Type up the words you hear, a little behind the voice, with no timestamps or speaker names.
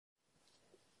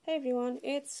Hey everyone,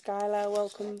 it's Skylar.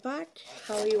 Welcome back.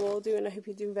 How are you all doing? I hope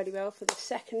you're doing very well for the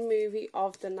second movie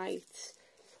of the night.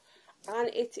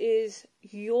 And it is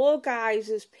your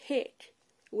guys' pick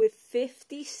with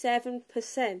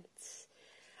 57%.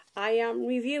 I am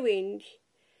reviewing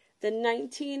the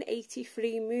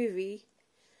 1983 movie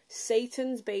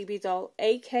Satan's Baby Doll,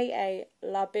 aka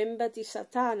La Bimba di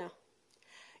Santana.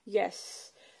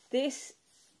 Yes, this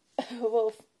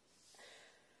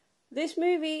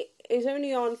movie is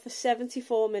only on for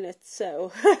 74 minutes,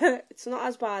 so it's not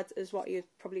as bad as what you'd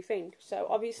probably think. So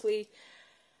obviously,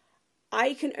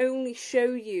 I can only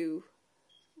show you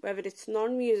whether it's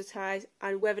non-musicized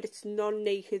and whether it's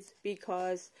non-naked,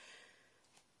 because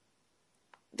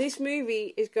this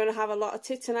movie is going to have a lot of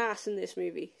tits and ass in this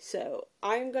movie. So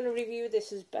I'm going to review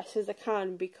this as best as I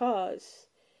can because,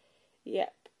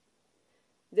 yep,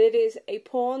 there is a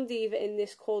porn diva in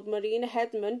this called Marina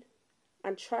Hedman,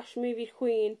 and trash movie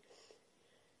queen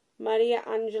Maria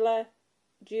Angela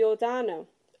Giordano.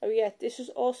 Oh yeah, this was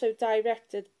also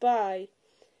directed by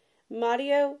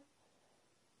Mario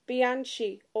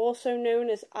Bianchi, also known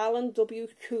as Alan W.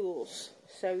 Cools.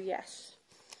 So yes,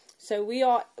 so we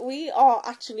are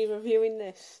actually reviewing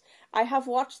this. I have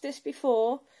watched this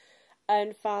before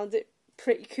and found it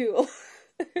pretty cool.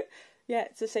 Yeah,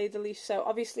 to say the least. So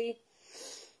obviously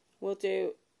we'll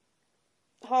do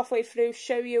halfway through,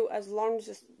 show you as long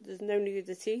as there's no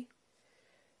nudity,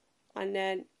 and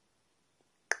then,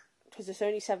 because it's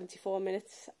only 74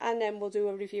 minutes, and then we'll do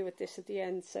a review of this at the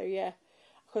end. So yeah,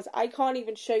 because I can't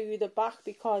even show you the back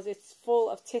because it's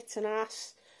full of tits and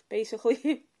ass,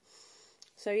 basically.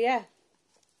 So yeah,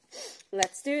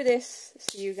 let's do this.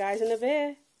 See you guys in a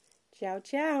bit. Ciao,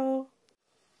 ciao.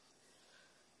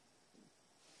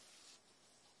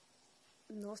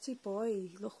 Naughty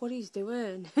boy, look what he's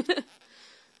doing.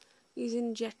 He's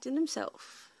injecting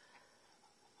himself.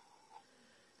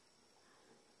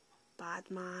 Bad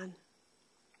man.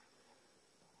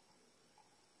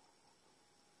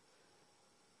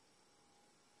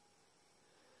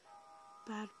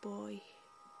 Bad boy.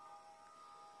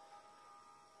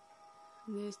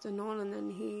 And there's the nun, and then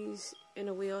he's in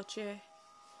a wheelchair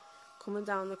coming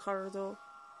down the corridor.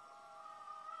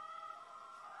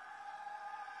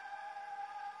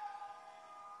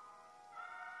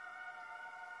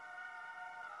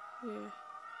 Yeah.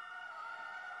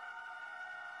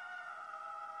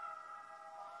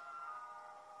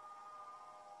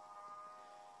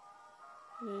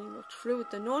 And then he looked through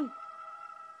with the nun.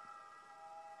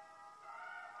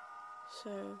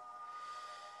 So,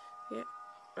 yeah.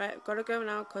 Right, I've got to go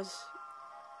now because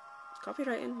it's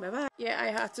copywriting. Bye bye. Yeah,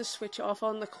 I had to switch it off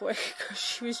on the quick because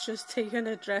she was just taking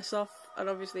her dress off. And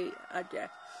obviously, I'd get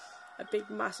a big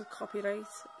massive copyright.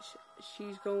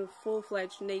 She's going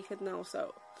full-fledged naked now,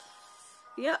 so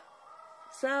yeah.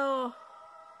 So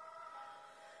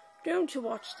going to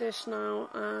watch this now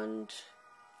and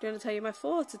going to tell you my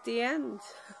thoughts at the end.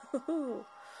 A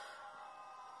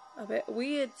bit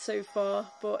weird so far,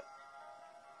 but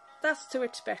that's to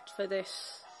expect for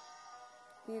this.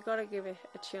 You gotta give it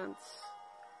a chance.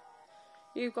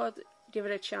 You've got to give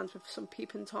it a chance with some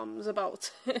peeping toms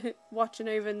about watching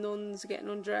over nuns getting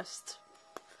undressed.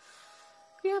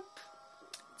 Yep,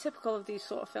 typical of these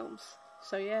sort of films.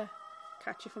 So yeah,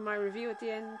 catch you for my review at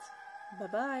the end. Bye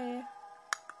bye.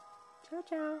 Ciao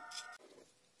ciao.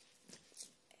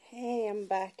 Hey, I'm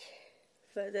back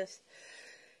for this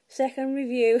second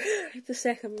review. The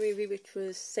second movie, which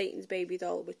was Satan's Baby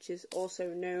Doll, which is also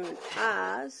known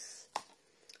as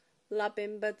La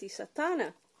Bimba di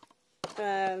Santana.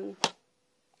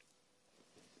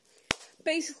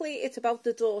 Basically, it's about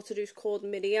the daughter who's called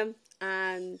Miriam,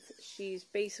 and she's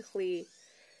basically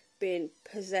been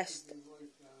possessed.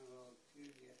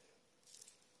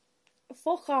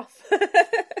 Fuck off.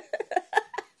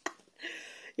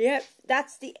 Yep,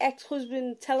 that's the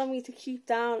ex-husband telling me to keep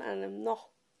down, and I'm not.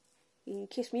 You can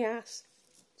kiss me ass.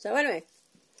 So anyway,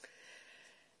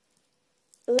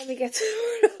 let me get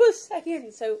to what I was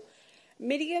saying. So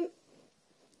Miriam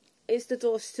is the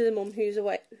daughter to the mum who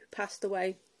passed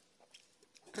away,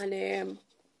 and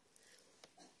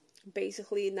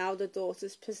basically now the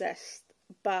daughter's possessed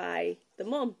by the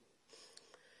mum.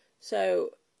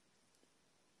 So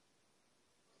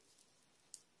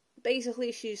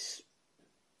basically she's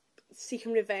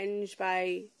seeking revenge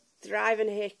by driving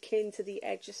her kin to the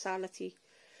edge of sanity.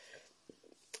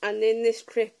 And in this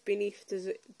crypt beneath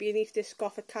this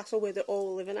Gothic castle where they're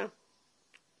all living at,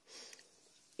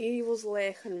 evil's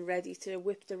lurking, ready to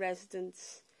whip the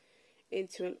residents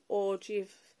into an orgy of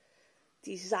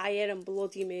desire and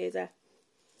bloody murder.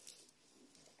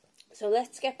 So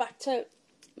let's get back to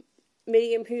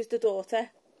Miriam, who's the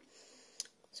daughter.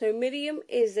 So Miriam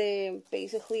is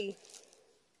basically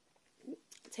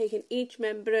taking each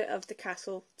member of the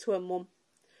castle to a mum.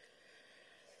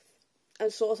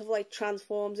 And sort of like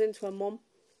transforms into a mum.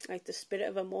 Like the spirit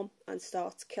of a mum. And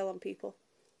starts killing people.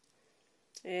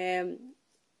 In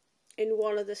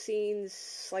one of the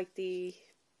scenes, like he's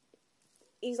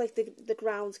like the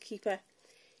groundskeeper.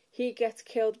 He gets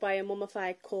killed by a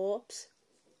mummified corpse.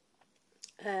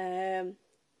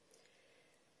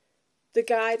 The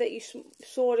guy that you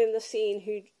saw in the scene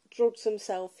who drugs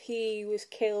himself, he was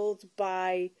killed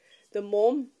by the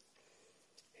mum,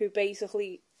 who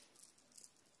basically,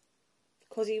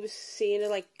 because he was seeing her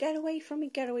like, get away from me,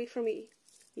 get away from me,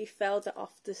 he fell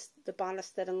off the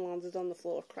banister and landed on the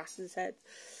floor, crashed his head.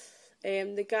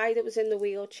 The guy that was in the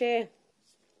wheelchair,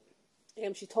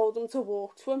 she told him to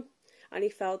walk to him, and he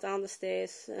fell down the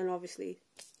stairs, and obviously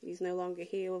he's no longer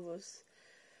here with us.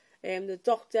 The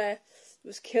doctor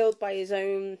was killed by his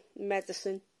own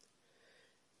medicine.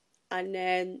 And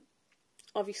then,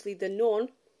 obviously, the nun,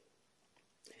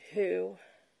 who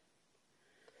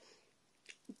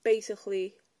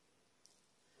basically...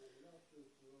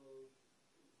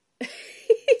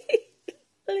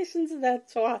 Listen to that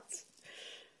twat.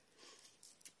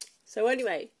 So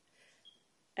anyway,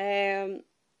 as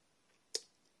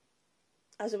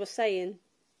I was saying,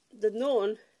 the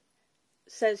nun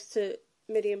says to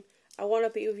Miriam, I want to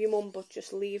be with your mum, but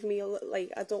just leave me,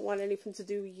 like, I don't want anything to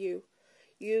do with you.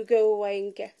 You go away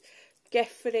and get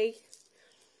free.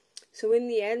 So in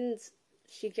the end,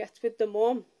 she gets with the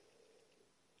mum.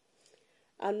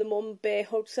 And the mum bear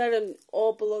hugs her and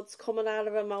all blood's coming out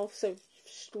of her mouth, so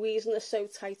squeezing her so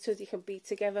tight so they can be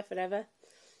together forever.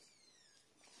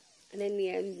 And in the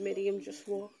end, Miriam just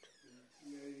walked.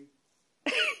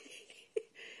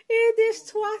 Hear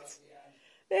this twat.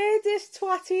 Hear this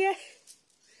twat here.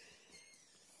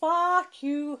 Fuck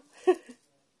you.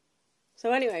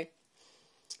 So anyway.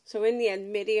 So in the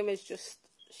end, Miriam is just,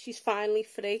 she's finally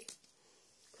free.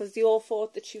 Because they all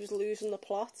thought that she was losing the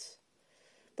plot.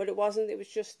 But it wasn't, it was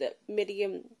just that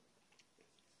Miriam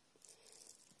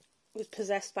was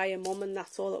possessed by her mum and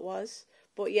that's all it was.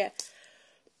 But yeah.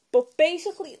 But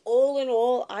basically, all in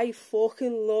all, I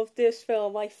fucking loved this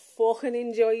film. I fucking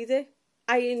enjoyed it.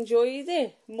 I enjoyed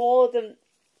it more than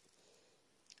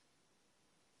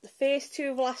the first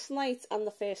two of last night and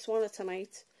the first one of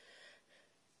tonight.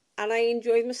 And I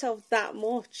enjoyed myself that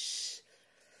much.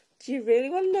 Do you really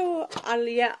want to know? And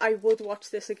yeah, I would watch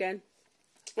this again.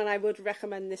 And I would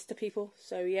recommend this to people.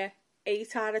 So yeah,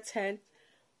 8 out of 10.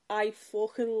 I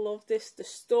fucking love this. The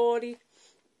story,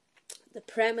 the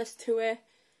premise to it,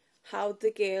 how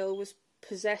the girl was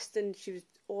possessed and she was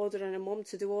ordering her mum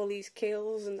to do all these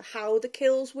kills, and how the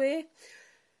kills were.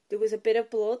 There was a bit of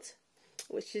blood,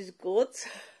 which is good.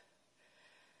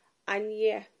 And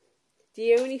yeah,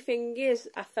 the only thing is,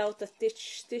 I felt that this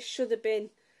should have been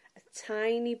a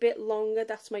tiny bit longer.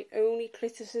 That's my only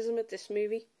criticism of this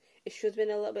movie. It should have been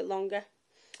a little bit longer.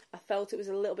 I felt it was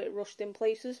a little bit rushed in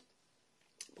places.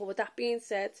 But with that being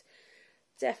said,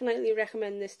 definitely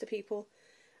recommend this to people.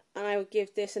 And I would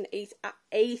give this an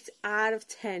 8 out of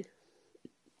 10.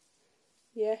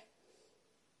 Yeah.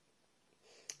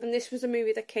 And this was a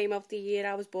movie that came out the year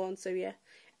I was born. So yeah,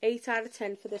 8 out of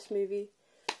 10 for this movie.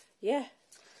 Yeah.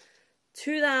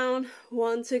 2 down,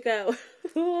 1 to go.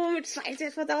 Oh, I'm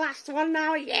excited for the last one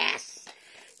now. Yes.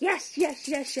 Yes, yes,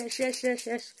 yes, yes, yes, yes,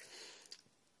 yes.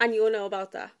 And you'll know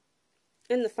about that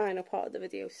in the final part of the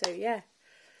video. So yeah.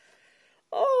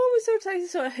 Oh, I'm so excited.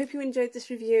 So I hope you enjoyed this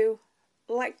review.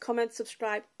 Like, comment,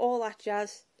 subscribe, all that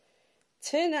jazz.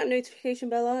 Turn that notification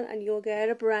bell on and you'll get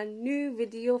a brand new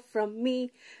video from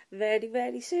me very,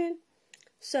 very soon.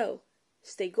 So,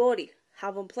 stay gaudy,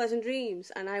 have unpleasant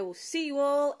dreams, and I will see you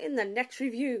all in the next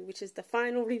review, which is the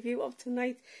final review of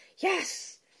tonight.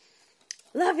 Yes!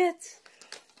 Love it!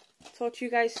 Talk to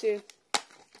you guys soon.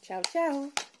 Ciao,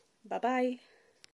 ciao. Bye-bye.